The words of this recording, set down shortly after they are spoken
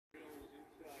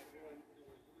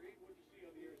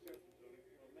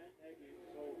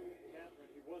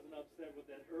upset with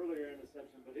that earlier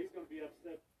interception, but he's going to be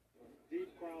upset deep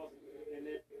cross, and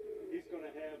then he's going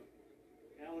to have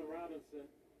Allen Robinson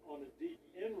on a deep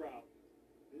in route.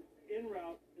 The in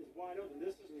route is wide open.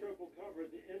 This is triple cover.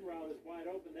 The in route is wide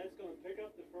open. That's going to pick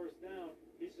up the first down.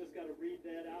 He's just got to read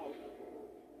that out.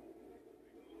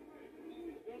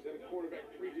 Is that a quarterback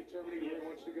predetermining where he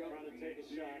wants to go? Trying to take a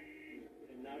shot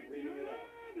and not reading it out.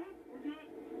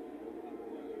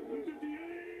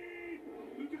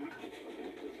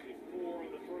 4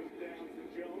 on the first down for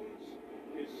Jones.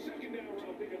 His second down run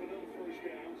will pick up another first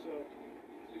down. So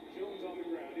Jones on the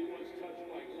ground. He was touched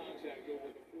by contact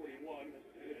over the 41.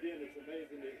 And again, it's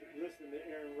amazing to listen to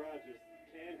Aaron Rodgers.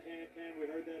 Can. We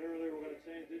heard that earlier. We're going to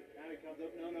change it. Now he comes up.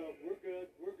 No, we're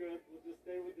good. We'll just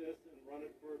stay with this and run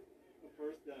it for a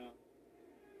first down.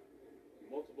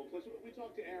 Multiple plays. We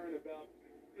talked to Aaron about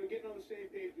getting on the same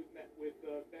page with Matt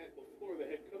LaFleur, the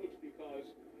head coach, because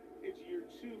it's year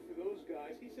 2 for those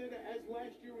guys. He said as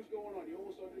last year was going on, he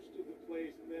almost understood the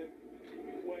plays, and then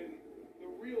when the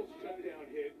real shutdown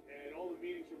hit and all the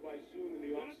meetings were by Zoom in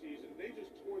the offseason, they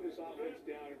just tore this offense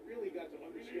down and really got to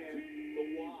understand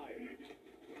the why,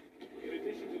 in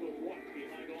addition to the what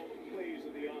behind all the plays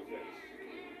of the offense.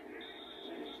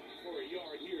 For a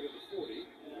yard here to the 40.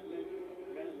 And I think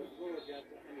Matt LaFleur got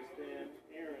to understand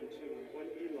Aaron, too, and what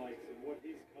he likes and what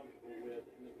he's comfortable with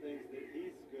and the things that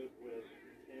he's good with.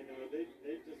 And they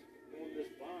just formed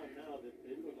this bond now that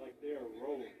they look like they are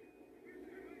rolling.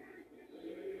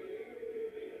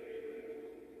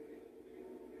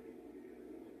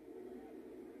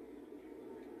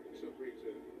 So great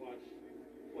to watch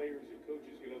players and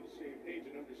coaches get on the same page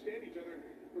and understand each other.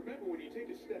 Remember, when you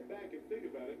take a step back and think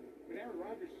about it, when Aaron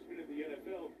Rodgers has been in the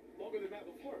NFL longer than Matt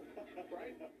LaFleur,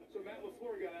 right? So Matt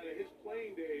LaFleur got out of his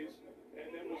playing days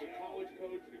and then was a college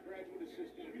coach and a graduate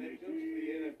assistant and then jumps to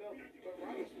the NFL. But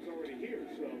Rodgers was already here,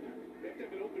 so they have to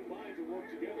have an open mind to work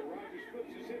together. Rodgers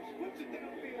flips his hips, flips it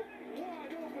downfield,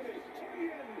 wide open, it's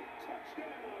Tonyan,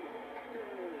 touchdown,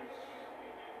 Packers.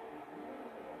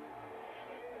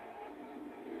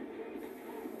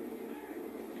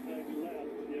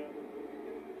 Left, yeah.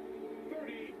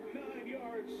 39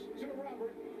 yards to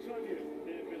Robert Tonyan.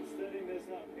 They've been setting this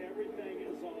up. Everything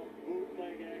is on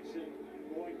bootleg action,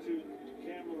 going to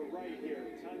camera right here.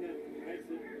 Tonyan makes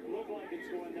it look like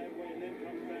it's going that way and then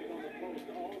comes back on the post.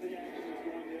 All the action is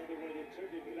going the other way. They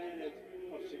took advantage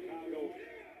of Chicago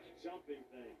jumping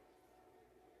things.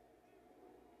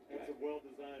 That's a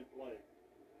well-designed play.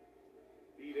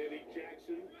 Beat Eddie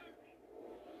Jackson.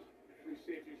 Free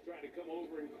safety's trying to come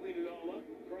over and clean it all up.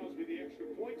 Crosby the extra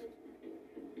point.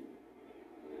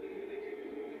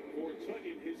 For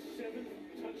Tonyan, his 7th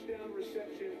touchdown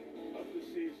reception of the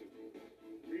season.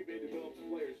 Green Bay develops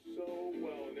players so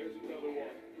well, and there's another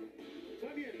one.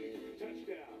 Tonyan,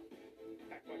 touchdown.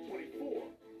 Back by 24.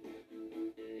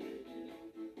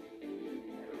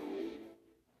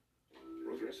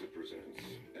 Progressive presents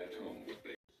At Home with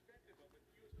Baker.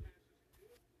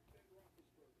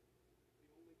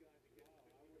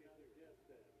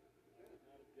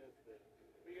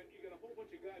 You got a whole bunch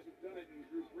of guys who've done it in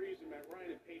Drew Brees and Matt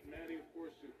Ryan and Peyton Manning, of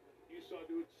course, who you saw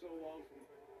do it so long from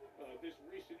this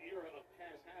recent era of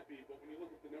pass happy. But when you look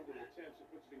at the number of attempts, it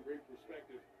puts it in great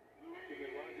perspective.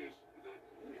 Because Rodgers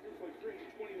threw for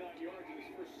 329 yards in his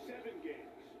first 7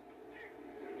 games.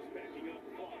 He was backing up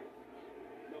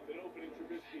 5. Nothing open, and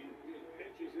Trubisky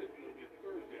benches it, and it'll be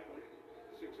 3rd down.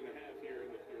 6.5 here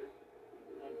in the 3rd.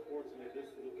 Unfortunately, this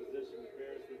is a position the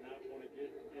Bears did not want to get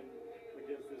in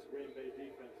against this Green Bay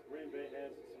defense. Green Bay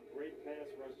has some great pass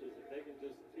rushers. If they can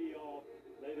just tee off,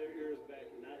 lay their ears back,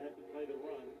 and not have to play the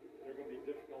run, they're going to be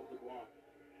difficult to block.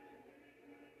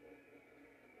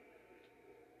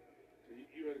 So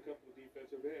you had a couple of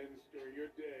defensive ends during your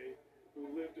day who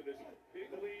lived to this big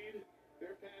lead.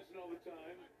 They're passing all the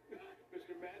time.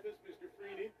 Mr. Mathis, Mr.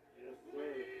 Freeney. Yes, sir.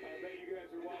 I bet you guys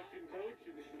are watching, Coach,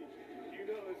 and you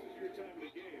know this is your time of the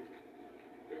game.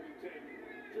 3rd and 10.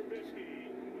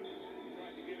 Trubisky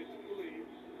trying to get it to Lee,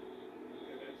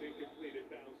 and that's incomplete. It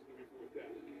bounces to be 4th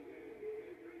down.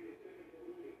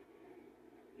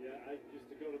 Yeah, I used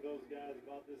to go to those guys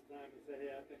about this time and say,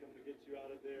 hey, I think I'm going to get you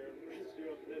out of there. Raise you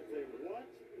up, and they'd say, what?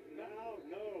 Now?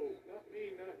 No. Not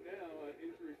me, not now.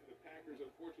 Injury for the Packers.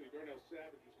 Unfortunately, Darnell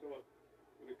Savage was come up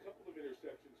with a couple of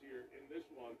interceptions here in this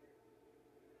one.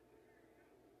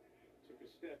 Took a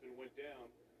step and went down.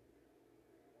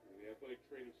 And the athletic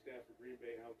training staff for Green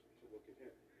Bay out to look at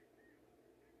him.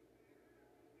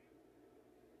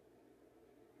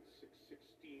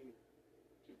 6:16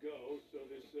 to go. So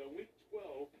this week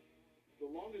 12, the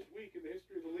longest week in the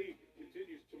history of the league,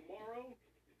 continues tomorrow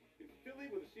in Philly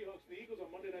with the Seahawks and the Eagles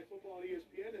on Monday Night Football on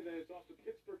ESPN, and then it's off to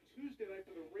Pittsburgh Tuesday night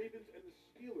for the Ravens and the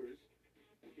Steelers.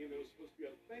 The game that was supposed to be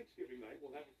on Thanksgiving night.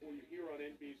 We'll have it for you here on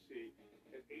NBC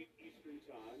at 8 Eastern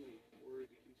Time. And word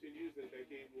continues that that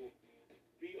game will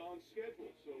be on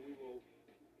schedule. So we will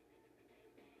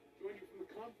join you from the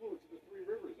confluence of the Three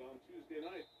Rivers on Tuesday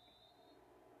night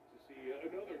to see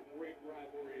another great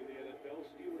rivalry in the NFL.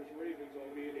 Steelers-Ravens,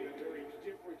 albeit a very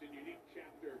different and unique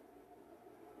chapter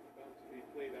about to be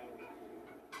played out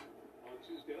on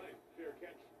Tuesday night. Fair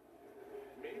catch.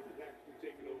 Maybe the Packers can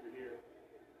take it over here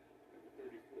at the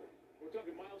 34. We're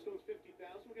talking milestones 50,000.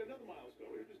 We got another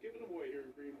milestone. We're just giving them away here in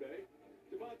Green Bay.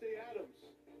 Davante Adams,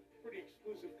 pretty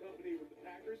exclusive company with the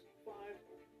Packers.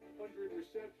 500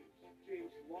 receptions.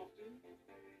 James Lofton,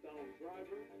 Donald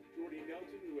Driver, Jordy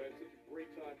Nelson, who had such a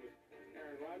great time with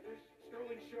Aaron Rodgers,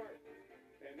 Sterling Sharp,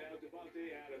 and now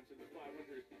Davante Adams in the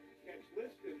 500 catch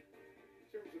list. And in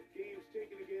terms of games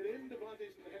taken to get in,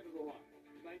 Davante's in the head of the line.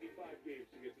 95 games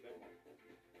to get to that mark.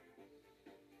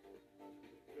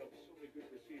 We have so many good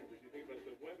receivers. You think about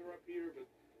the weather up here, but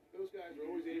those guys are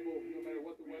always able, no matter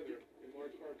what the weather, in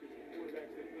large part because the quarterbacks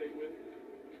they play with,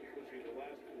 especially the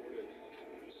last four, to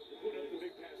put up the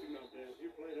big passing numbers. As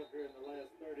you played up here in the last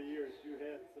 30 years, you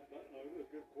had a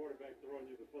good quarterback throwing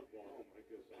you the football. Oh, my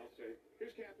goodness. I'll say.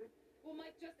 Here's Catherine. Well,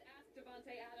 Mike just asked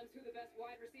Davante Adams who the best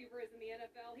wide receiver is in the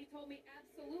NFL. He told me,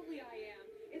 absolutely I am.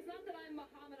 It's not that I'm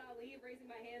Muhammad Ali raising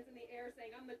my hands in the air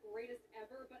saying I'm the greatest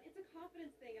ever, but it's a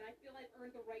confidence thing, and I feel I've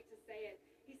earned the right to say it.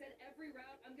 He said, every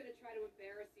route I'm going to try to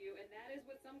embarrass you, and that is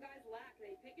what some guys lack.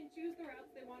 They pick and choose the routes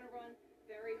they want to run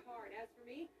very hard. As for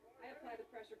me, I apply the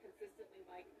pressure consistently,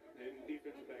 Mike. And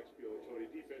defensive backs feel it, Tony.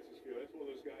 Defenses feel it. That's one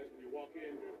of those guys when you walk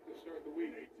in to start the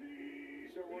week, you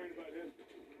start worrying about him.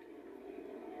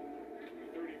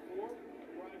 34,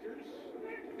 Rodgers.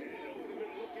 And over the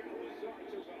middle, look out. Lazard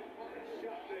took a hard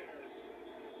shot there.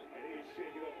 And he's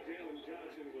shaking up. Jalen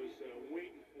Johnson was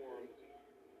waiting for him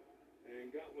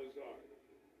and got Lazard.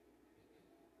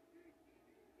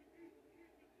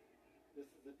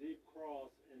 This is a deep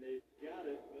cross, and they got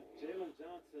it, but Jalen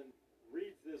Johnson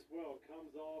reads this well,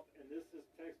 comes off, and this is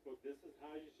textbook. This is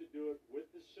how you should do it, with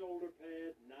the shoulder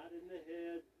pad, not in the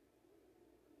head,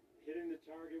 hitting the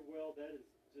target well. That's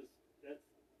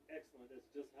excellent.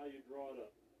 That's just how you draw it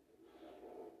up.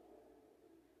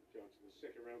 Johnson, the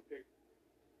second-round pick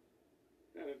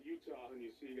out of Utah, and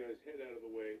you see guys head out of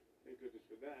the way. Thank goodness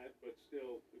for that, but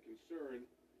still the concern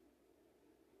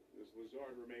as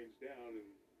Lazard remains down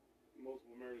and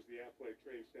multiple members of the athletic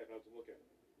training staff out to look at him.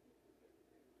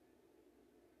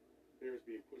 Bears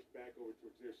being pushed back over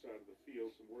towards their side of the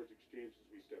field. Some words exchanged as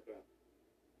we step out.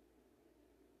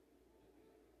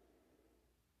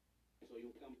 Soy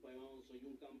un campeón,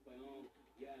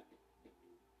 yeah.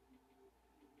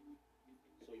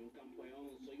 Soy un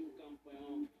campeón,